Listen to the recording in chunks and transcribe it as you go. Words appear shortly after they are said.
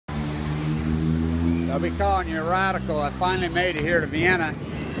They'll be calling you a radical. I finally made it here to Vienna.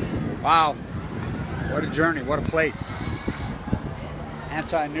 Wow, what a journey, what a place.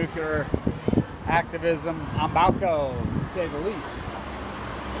 Anti-nuclear activism on Balco, to say the least.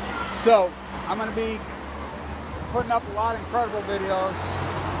 So, I'm going to be putting up a lot of incredible videos.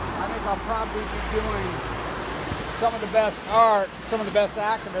 I think I'll probably be doing some of the best art, some of the best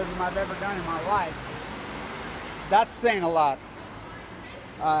activism I've ever done in my life. That's saying a lot.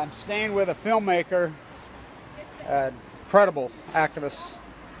 I'm staying with a filmmaker, an incredible activist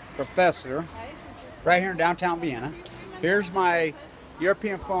professor, right here in downtown Vienna. Here's my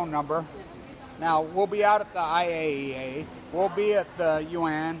European phone number. Now, we'll be out at the IAEA. We'll be at the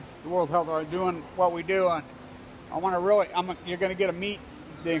w.i.n, the World Health Organization, doing what we do. And I want to really, you're going to get to meet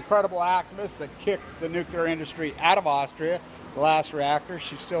the incredible activist that kicked the nuclear industry out of Austria, the last reactor.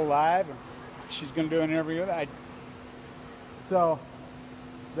 She's still alive, and she's going to do an interview with that. So,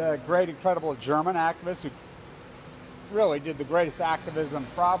 the great, incredible German activist who really did the greatest activism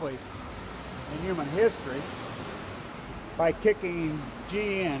probably in human history by kicking GE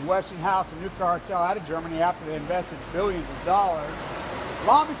and Westinghouse and nuclear cartel out of Germany after they invested billions of dollars,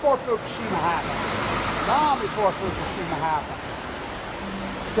 long before Fukushima happened. Long before Fukushima happened.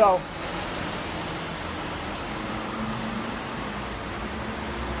 So,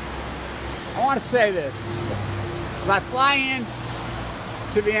 I want to say this. As I fly in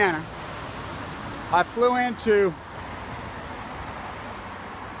to Vienna, I flew into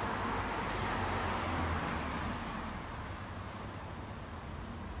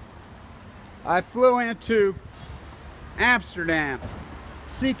Amsterdam.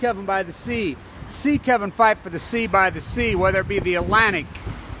 See Kevin by the sea. See Kevin fight for the sea by the sea, whether it be the Atlantic,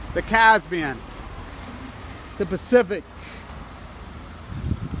 the Caspian, the Pacific,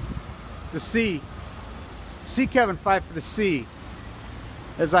 the sea. See Kevin fight for the sea.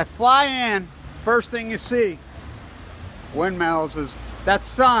 As I fly in, first thing you see, windmills, is that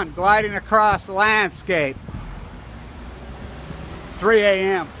sun gliding across the landscape. 3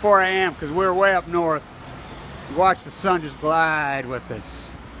 a.m., 4 a.m., because we're way up north. You watch the sun just glide with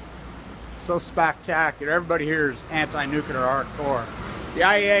us. So spectacular. Everybody here is anti-nuclear hardcore. The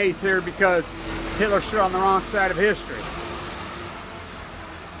IAEA is here because Hitler stood on the wrong side of history.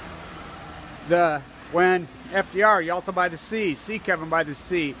 When FDR, Yalta by the sea, see Kevin by the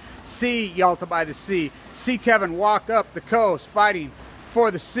sea, see Yalta by the sea, see Kevin walk up the coast fighting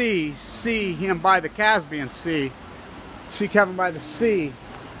for the sea, see him by the Caspian Sea, see Kevin by the sea.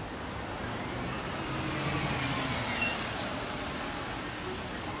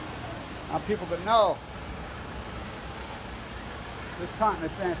 Now, people that know this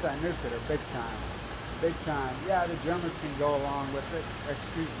continent's anti-nuclear, big time. Big time. Yeah, the Germans can go along with it.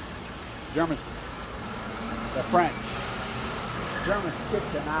 Excuse me. Germans, the French. Germans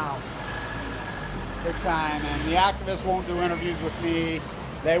kicked them out. Big time. And the activists won't do interviews with me.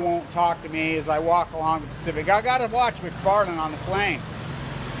 They won't talk to me as I walk along the Pacific. I got to watch McFarlane on the plane.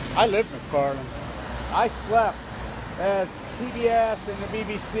 I lived McFarlane. I slept as PBS and the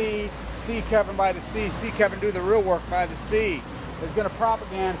BBC. See Kevin by the sea. See Kevin do the real work by the sea. There's going to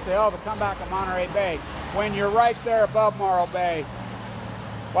propaganda say, oh, they'll come back to Monterey Bay. When you're right there above Morro Bay,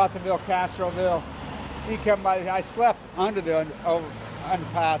 Watsonville, Castroville, see Kevin by the sea. I slept under the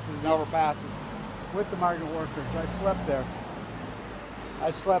underpasses and overpasses with the migrant workers. I slept there.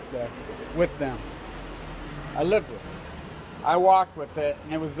 I slept there with them. I lived with it. I walked with it,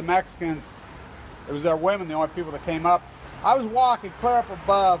 and it was the Mexicans, it was their women, the only people that came up. I was walking clear up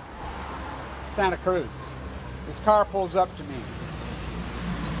above Santa Cruz. This car pulls up to me.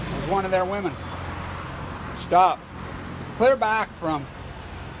 It was one of their women. Stop. Clear back from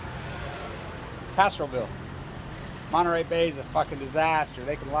Castroville. Monterey Bay is a fucking disaster.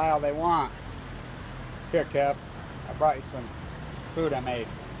 They can lie all they want. Here, Kev, I brought you some food I made.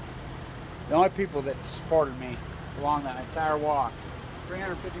 The only people that supported me along that entire walk,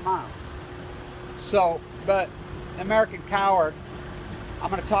 350 miles. So, but American coward, I'm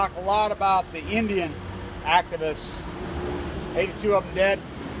going to talk a lot about the Indian activists. 82 of them dead.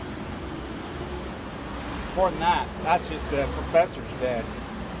 More than that, that's just the professors dead.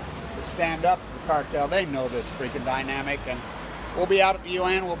 To stand up to the cartel, they know this freaking dynamic. And we'll be out at the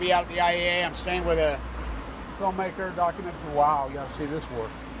w.i.n, we'll be out at the IAEA. I'm staying with a filmmaker, documentary. Wow, you gotta see this work.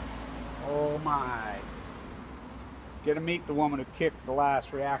 Oh my. Get to meet the woman who kicked the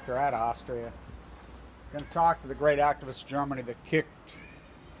last reactor out of Austria. Gonna talk to the great activist Germany that kicked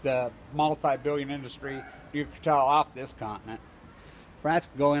the multi-billion industry nuclear cartel off this continent. France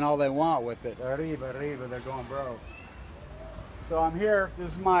can go in all they want with it. Arriba, arriba, they're going broke. So I'm here.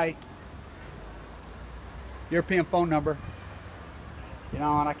 This is my European phone number. You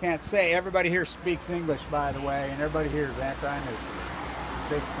know, and I can't say everybody here speaks English, by the way, and everybody here is anti-nuclear,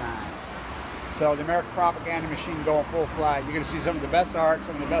 big time. So the American propaganda machine going full flight. You're going to see some of the best art,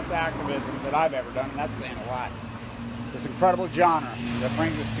 some of the best activism that I've ever done, and that's saying a lot. This incredible genre that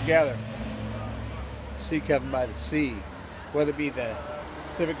brings us together. Sea Coven by the sea, whether it be the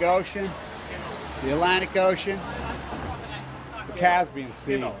Pacific Ocean, the Atlantic Ocean, the Caspian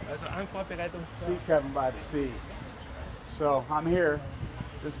Sea. Sea Coven by the sea. So I'm here.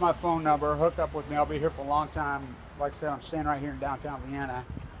 This is my phone number. Hook up with me. I'll be here for a long time. Like I said, I'm staying right here in downtown Vienna.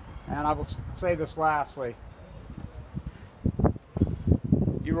 And I will say this lastly.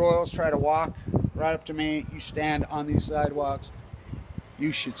 You Royals try to walk right up to me. You stand on these sidewalks.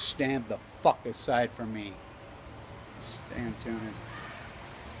 You should stand the fuck aside from me. Stay tuned.